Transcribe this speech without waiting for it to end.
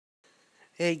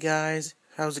Hey guys,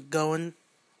 how's it going?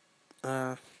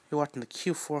 You're watching the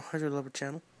Q400 Lover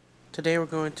channel. Today we're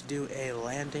going to do a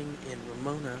landing in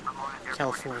Ramona,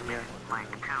 California.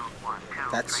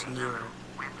 That's near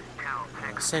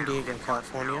San Diego,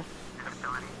 California.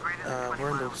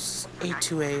 We're in the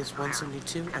A2A's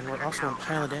 172, and we're also on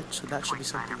PilotEdge, so that should be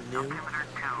something new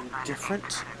and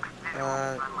different.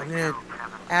 I'm going to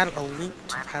add a link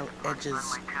to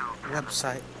PilotEdge's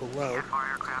website below,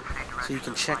 so you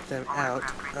can check them out.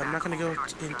 I'm not going to go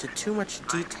into too much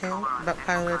detail about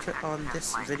PilotEdge on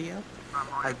this video.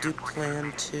 I do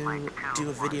plan to do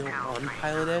a video on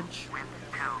PilotEdge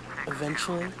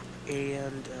eventually,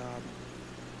 and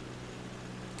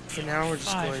for now we're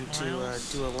just going to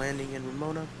do a landing in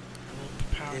Ramona,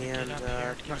 and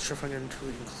not sure if I'm going to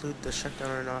include the shutdown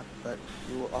or not, but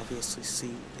you will obviously see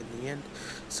in the end.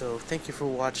 So thank you for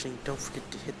watching. Don't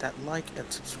forget to hit that like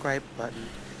and subscribe button,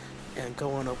 and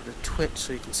go on over to Twitch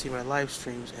so you can see my live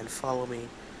streams and follow me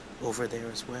over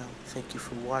there as well. Thank you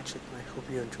for watching, and I hope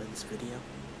you enjoyed this video.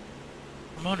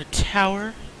 Ramona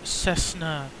Tower,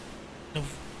 Cessna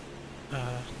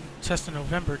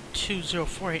November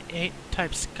 20488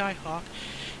 type Skyhawk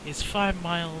is 5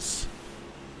 miles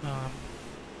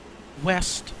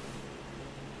west,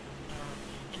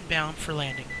 inbound for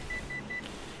landing.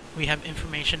 We have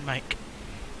information, Mike.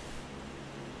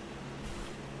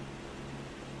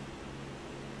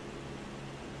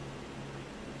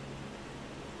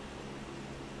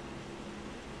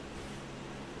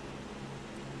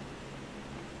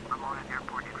 Ramona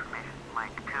Airport information,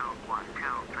 Mike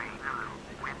 21230,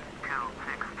 wind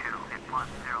 262 at 10,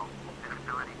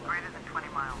 visibility greater than 20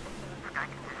 miles, sky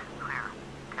conditions clear,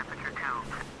 temperature 2.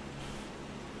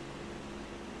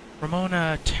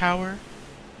 Ramona Tower,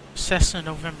 Cessna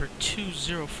November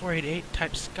 20488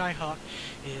 type Skyhawk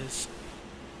is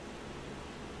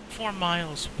 4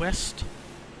 miles west,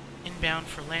 inbound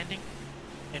for landing,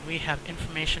 and we have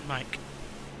information, Mike.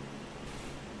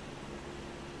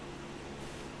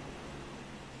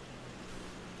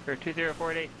 For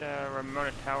 2048,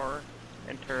 Ramona Tower,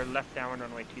 enter left downwind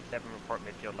runway 27, report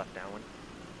midfield left downwind.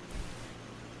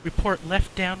 Report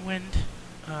left downwind,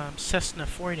 Cessna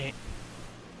 488.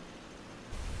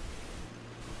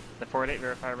 The 48,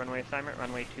 verify runway assignment,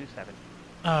 runway 27.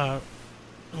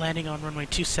 Landing on runway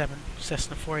 27,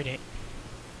 Cessna 488.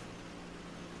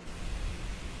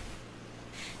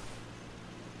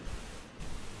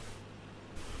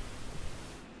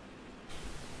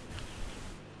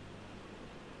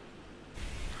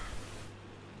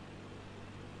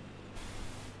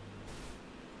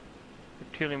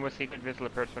 Tuling with secret visual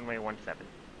approach runway 17.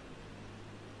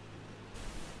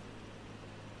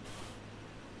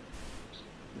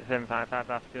 The 755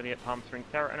 altitude at Palm Springs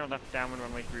Tower, enter left downwind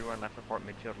runway 31, left report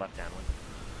midfield left downwind.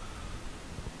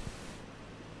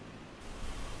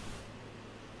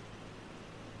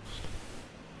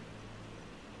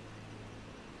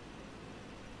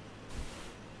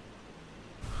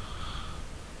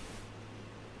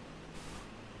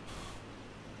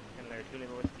 Tuling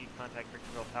Whiskey, contact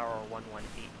Victorville Tower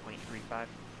 118.35.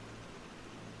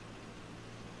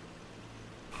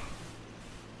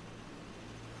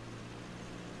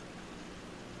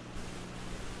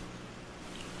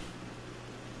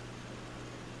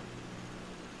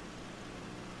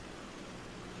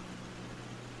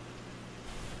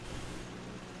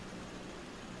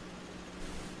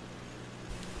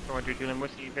 Tuling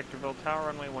Whiskey, Victorville Tower,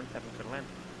 runway 17 for the land.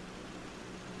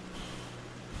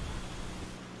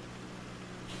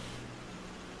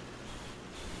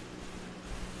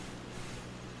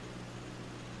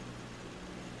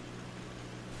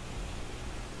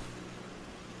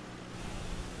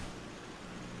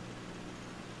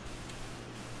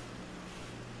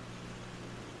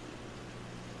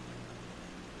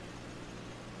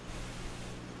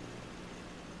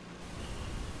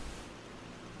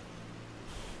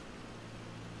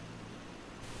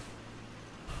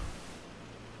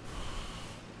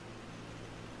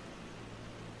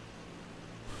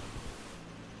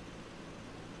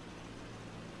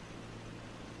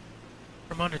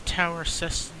 Ramona Tower,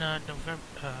 Cessna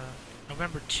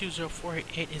November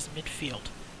 20488 is midfield.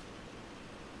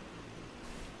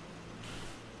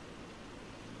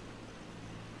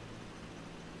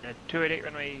 Uh, 288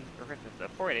 runway, or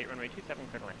 488 runway 27,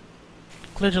 clear to land.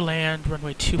 Clear to land,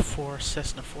 runway 24,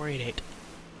 Cessna 488.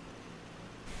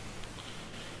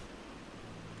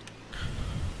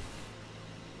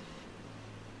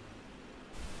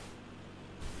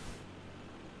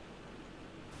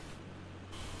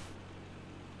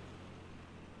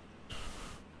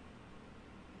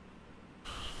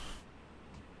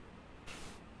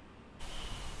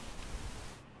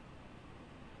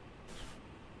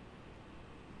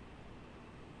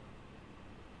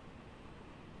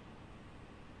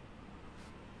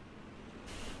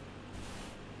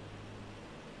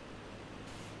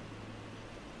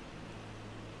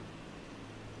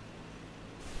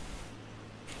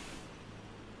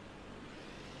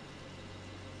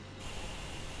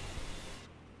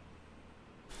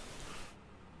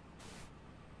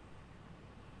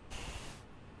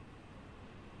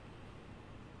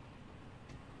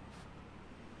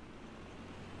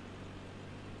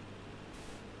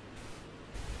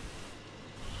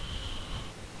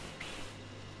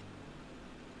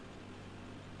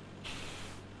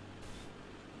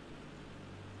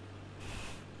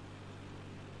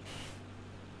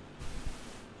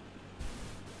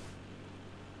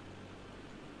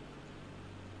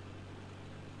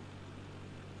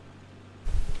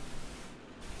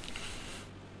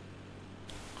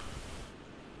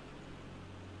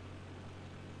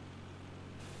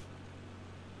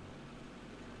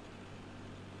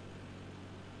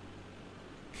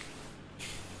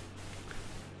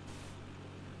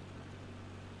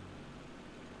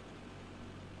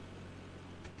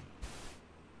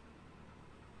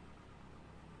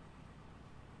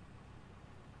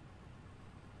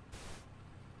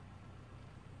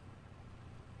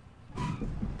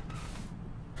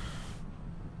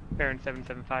 Baron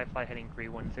 775, fly heading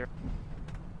 310.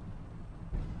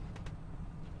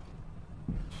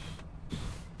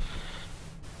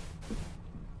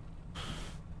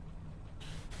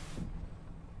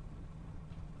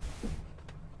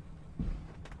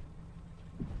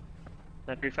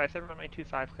 Now 357, runway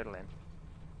 25, clear to land.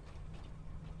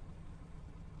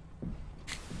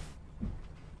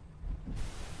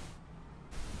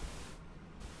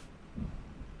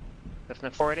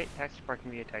 Cessna 488, taxi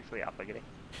parking via taxiway Alpha, good day.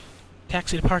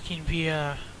 Taxi to parking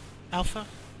via Alpha,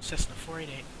 Cessna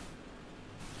 488.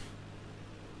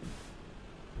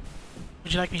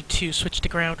 Would you like me to switch to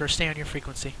ground or stay on your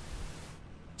frequency?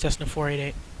 Cessna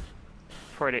 488.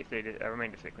 488 stated,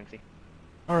 remain to frequency.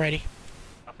 Alrighty.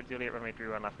 Alpha Juliet, runway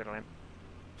 31 left, clear to land.